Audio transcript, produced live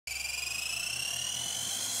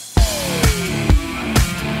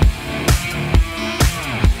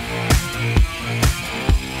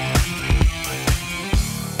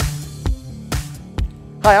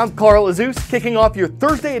Hi, I'm Carl Azus, kicking off your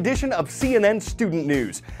Thursday edition of CNN Student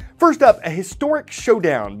News. First up, a historic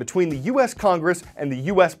showdown between the U.S. Congress and the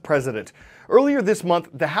U.S. President. Earlier this month,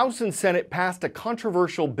 the House and Senate passed a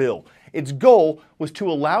controversial bill. Its goal was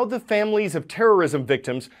to allow the families of terrorism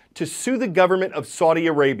victims to sue the government of Saudi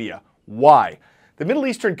Arabia. Why? The Middle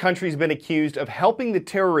Eastern country has been accused of helping the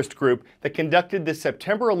terrorist group that conducted the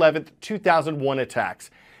September 11, 2001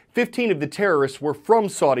 attacks. 15 of the terrorists were from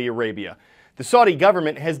Saudi Arabia. The Saudi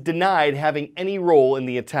government has denied having any role in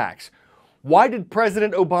the attacks. Why did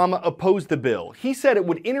President Obama oppose the bill? He said it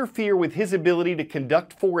would interfere with his ability to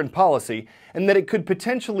conduct foreign policy and that it could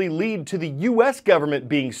potentially lead to the U.S. government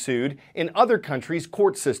being sued in other countries'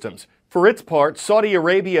 court systems. For its part, Saudi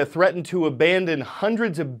Arabia threatened to abandon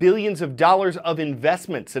hundreds of billions of dollars of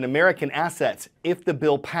investments in American assets if the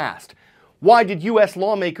bill passed. Why did U.S.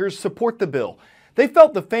 lawmakers support the bill? They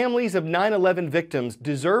felt the families of 9/11 victims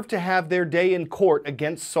deserved to have their day in court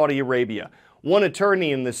against Saudi Arabia. One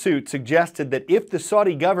attorney in the suit suggested that if the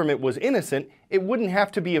Saudi government was innocent, it wouldn't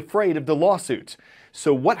have to be afraid of the lawsuits.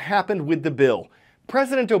 So what happened with the bill?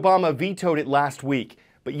 President Obama vetoed it last week,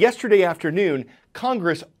 but yesterday afternoon,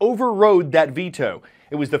 Congress overrode that veto.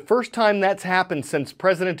 It was the first time that's happened since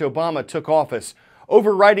President Obama took office.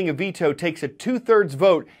 Overriding a veto takes a 2/3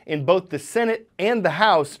 vote in both the Senate and the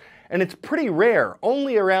House, and it's pretty rare.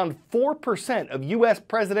 Only around 4% of U.S.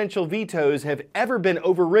 presidential vetoes have ever been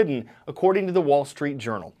overridden, according to the Wall Street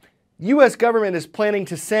Journal. U.S. government is planning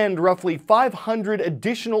to send roughly 500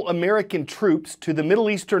 additional American troops to the Middle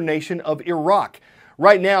Eastern nation of Iraq.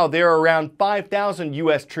 Right now, there are around 5,000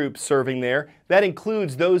 U.S. troops serving there. That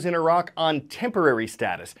includes those in Iraq on temporary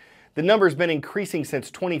status. The number's been increasing since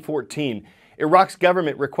 2014. Iraq's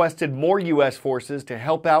government requested more U.S. forces to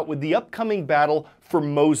help out with the upcoming battle for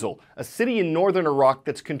Mosul, a city in northern Iraq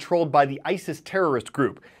that's controlled by the ISIS terrorist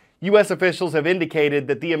group. U.S. officials have indicated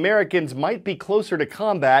that the Americans might be closer to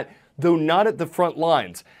combat, though not at the front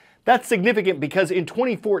lines. That's significant because in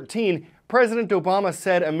 2014, President Obama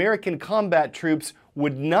said American combat troops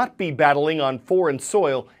would not be battling on foreign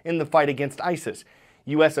soil in the fight against ISIS.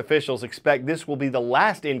 U.S. officials expect this will be the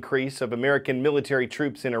last increase of American military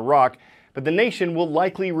troops in Iraq, but the nation will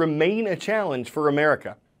likely remain a challenge for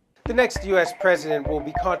America. The next U.S. president will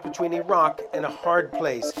be caught between Iraq and a hard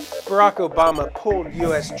place. Barack Obama pulled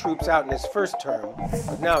U.S. troops out in his first term,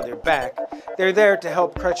 but now they're back. They're there to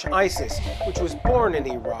help crush ISIS, which was born in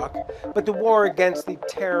Iraq, but the war against the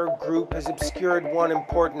terror group has obscured one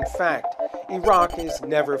important fact. Iraq is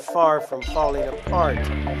never far from falling apart.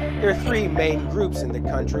 There are three main groups in the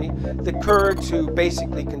country: the Kurds, who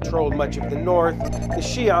basically control much of the north, the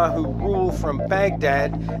Shia, who rule from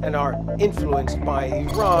Baghdad and are influenced by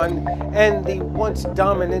Iran, and the once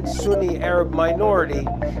dominant Sunni Arab minority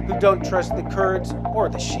who don't trust the Kurds or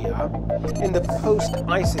the Shia. In the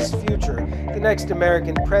post-ISIS future, the next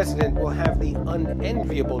American president will have the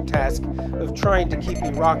unenviable task of trying to keep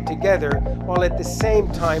Iraq together while at the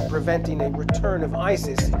same time preventing a return of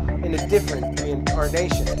ISIS in a different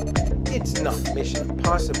reincarnation. It's not mission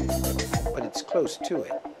impossible, but it's close to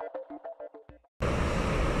it.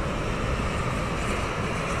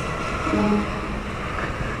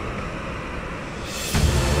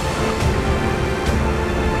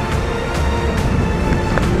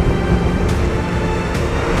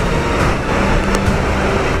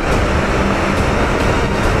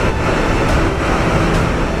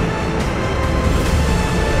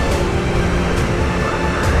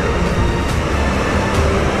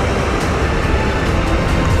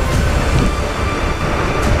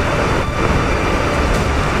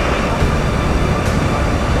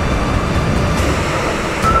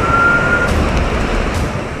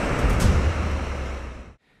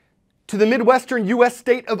 To the Midwestern U.S.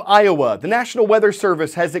 state of Iowa, the National Weather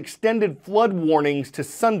Service has extended flood warnings to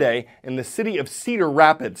Sunday in the city of Cedar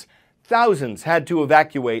Rapids. Thousands had to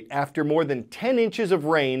evacuate after more than 10 inches of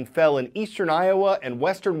rain fell in eastern Iowa and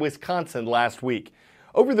western Wisconsin last week.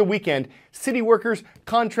 Over the weekend, city workers,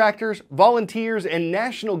 contractors, volunteers, and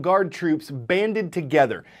National Guard troops banded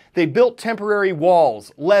together. They built temporary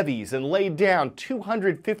walls, levees, and laid down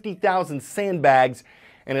 250,000 sandbags,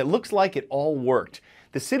 and it looks like it all worked.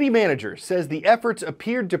 The city manager says the efforts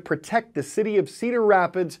appeared to protect the city of Cedar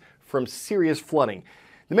Rapids from serious flooding.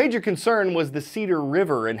 The major concern was the Cedar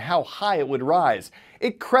River and how high it would rise.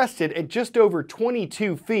 It crested at just over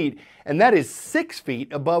 22 feet, and that is 6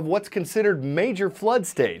 feet above what's considered major flood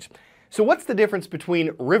stage. So what's the difference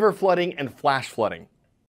between river flooding and flash flooding?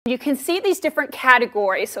 You can see these different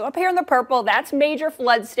categories. So up here in the purple, that's major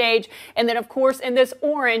flood stage. And then of course in this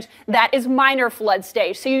orange, that is minor flood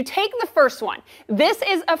stage. So you take the first one. This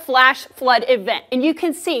is a flash flood event. And you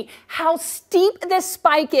can see how steep this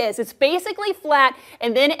spike is. It's basically flat.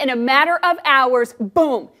 And then in a matter of hours,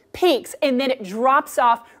 boom, peaks, and then it drops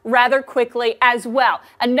off rather quickly as well.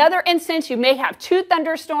 Another instance, you may have two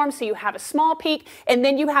thunderstorms, so you have a small peak and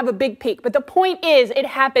then you have a big peak. But the point is, it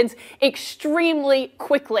happens extremely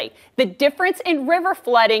quickly. The difference in river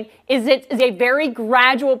flooding is it is a very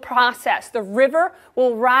gradual process. The river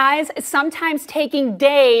will rise, sometimes taking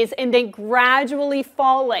days and then gradually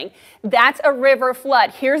falling. That's a river flood.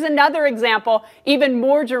 Here's another example, even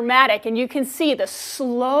more dramatic, and you can see the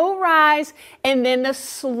slow rise and then the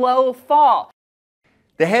slow fall.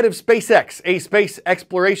 The head of SpaceX, a space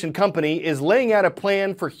exploration company, is laying out a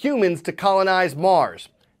plan for humans to colonize Mars,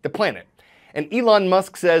 the planet. And Elon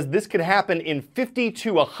Musk says this could happen in 50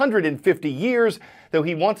 to 150 years, though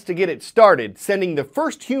he wants to get it started, sending the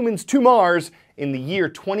first humans to Mars in the year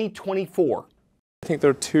 2024. I think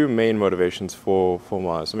there are two main motivations for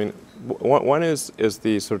Mars. I mean, one is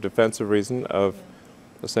the sort of defensive reason of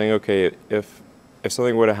saying, okay, if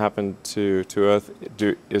something were to happen to Earth,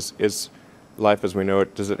 is life as we know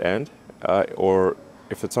it, does it end? Or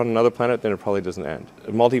if it's on another planet, then it probably doesn't end.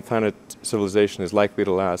 A multi-planet civilization is likely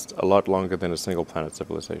to last a lot longer than a single-planet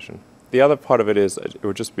civilization. The other part of it is it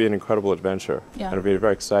would just be an incredible adventure. Yeah. And it would be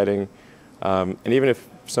very exciting. And even if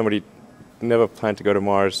somebody never planned to go to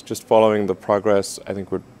Mars, just following the progress, I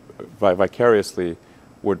think, would vicariously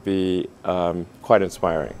would be quite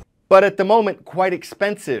inspiring. But at the moment, quite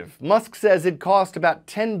expensive. Musk says it'd cost about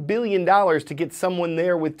 $10 billion to get someone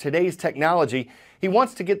there with today's technology. He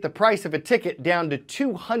wants to get the price of a ticket down to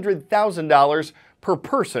 $200,000 per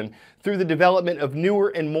person through the development of newer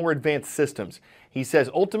and more advanced systems. He says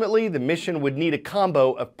ultimately the mission would need a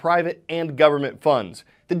combo of private and government funds.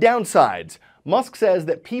 The downsides: Musk says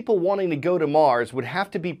that people wanting to go to Mars would have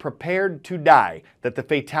to be prepared to die, that the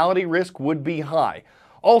fatality risk would be high.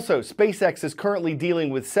 Also, SpaceX is currently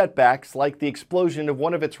dealing with setbacks like the explosion of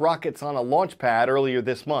one of its rockets on a launch pad earlier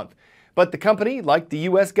this month. But the company, like the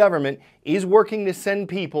U.S. government, is working to send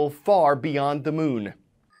people far beyond the moon.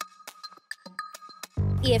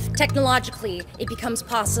 If technologically it becomes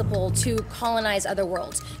possible to colonize other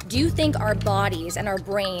worlds, do you think our bodies and our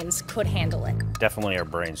brains could handle it? Definitely our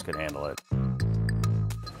brains could handle it.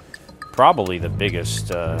 Probably the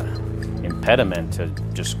biggest impediment to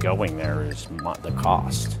just going there is the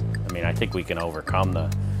cost. I mean, I think we can overcome the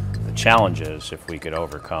challenges if we could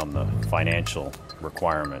overcome the financial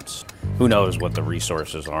requirements. Who knows what the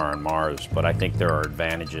resources are on Mars, but I think there are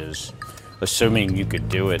advantages, assuming you could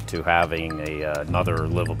do it, to having another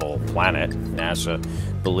livable planet. NASA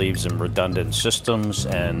believes in redundant systems,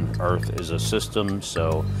 and Earth is a system,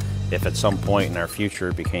 so if at some point in our future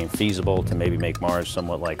it became feasible to maybe make Mars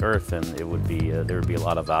somewhat like Earth, then it would be there would be a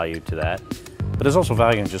lot of value to that. But there's also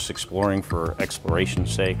value in just exploring for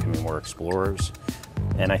exploration's sake. I mean, we're explorers,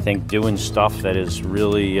 and I think doing stuff that is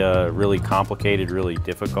really, really complicated, really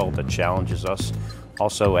difficult, that challenges us,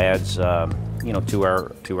 also adds, to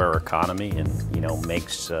our economy, and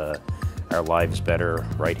makes our lives better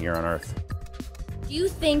right here on Earth. Do you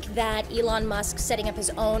think that Elon Musk setting up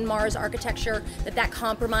his own Mars architecture, that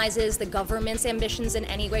compromises the government's ambitions in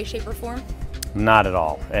any way, shape, or form? Not at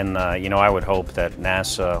all. And, I would hope that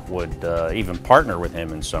NASA would even partner with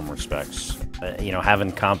him in some respects.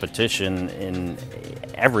 Having competition in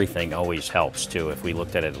everything always helps, too. If we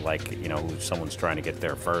looked at it like, someone's trying to get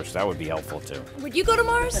there first, that would be helpful, too. Would you go to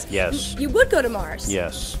Mars? Yes. You would go to Mars?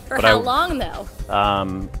 Yes. For how long, though?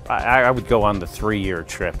 I would go on the 3-year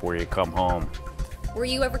trip where you come home. Were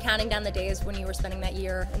you ever counting down the days when you were spending that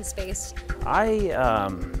year in space? I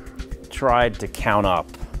tried to count up.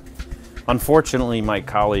 Unfortunately, my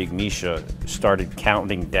colleague Misha started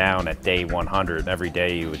counting down at day 100. Every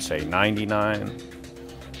day he would say 99,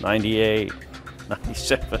 98,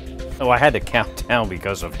 97. So I had to count down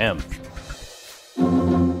because of him.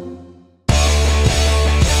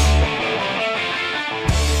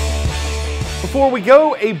 Before we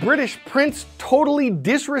go, a British prince totally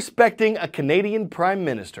disrespecting a Canadian Prime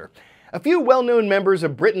Minister. A few well-known members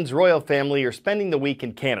of Britain's royal family are spending the week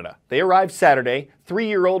in Canada. They arrived Saturday.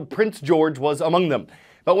 3-year-old Prince George was among them.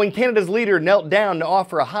 But when Canada's leader knelt down to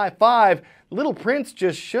offer a high five, the little prince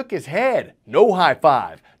just shook his head. No high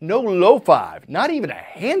five, no low five, not even a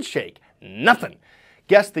handshake, nothing.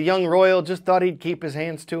 Guess the young royal just thought he'd keep his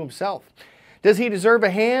hands to himself. Does he deserve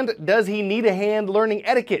a hand? Does he need a hand learning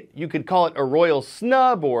etiquette? You could call it a royal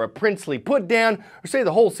snub or a princely put down, or say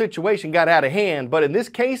the whole situation got out of hand, but in this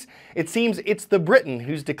case, it seems it's the Briton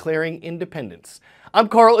who's declaring independence. I'm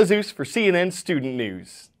Carl Azus for CNN Student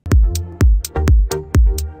News.